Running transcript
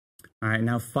All right,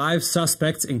 now 5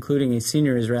 suspects, including a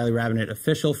senior Israeli rabbinate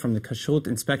official from the Kashrut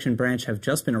inspection branch, have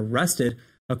just been arrested,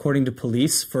 according to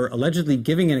police, for allegedly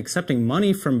giving and accepting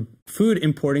money from food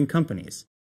importing companies.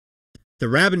 The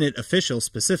rabbinate official,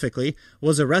 specifically,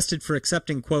 was arrested for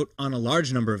accepting, quote, on a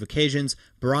large number of occasions,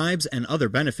 bribes and other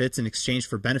benefits in exchange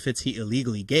for benefits he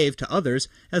illegally gave to others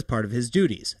as part of his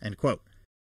duties, end quote.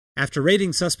 After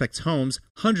raiding suspects' homes,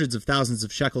 hundreds of thousands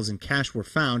of shekels in cash were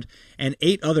found, and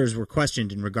 8 others were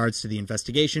questioned in regards to the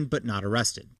investigation but not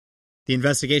arrested. The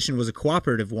investigation was a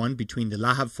cooperative one between the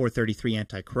Lahav 433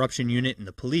 Anti-Corruption Unit and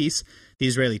the police, the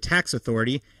Israeli Tax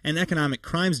Authority, and Economic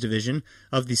Crimes Division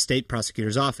of the State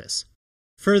Prosecutor's Office.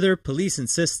 Further, police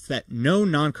insists that no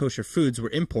non-kosher foods were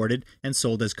imported and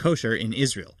sold as kosher in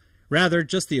Israel. Rather,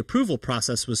 just the approval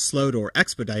process was slowed or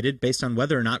expedited based on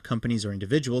whether or not companies or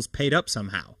individuals paid up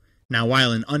somehow. Now,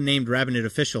 while an unnamed rabbinate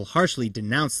official harshly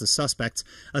denounced the suspects,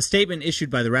 a statement issued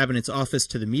by the rabbinate's office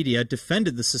to the media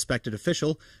defended the suspected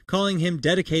official, calling him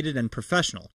dedicated and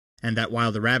professional, and that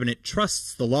while the rabbinate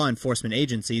trusts the law enforcement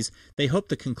agencies, they hope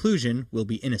the conclusion will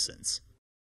be innocence.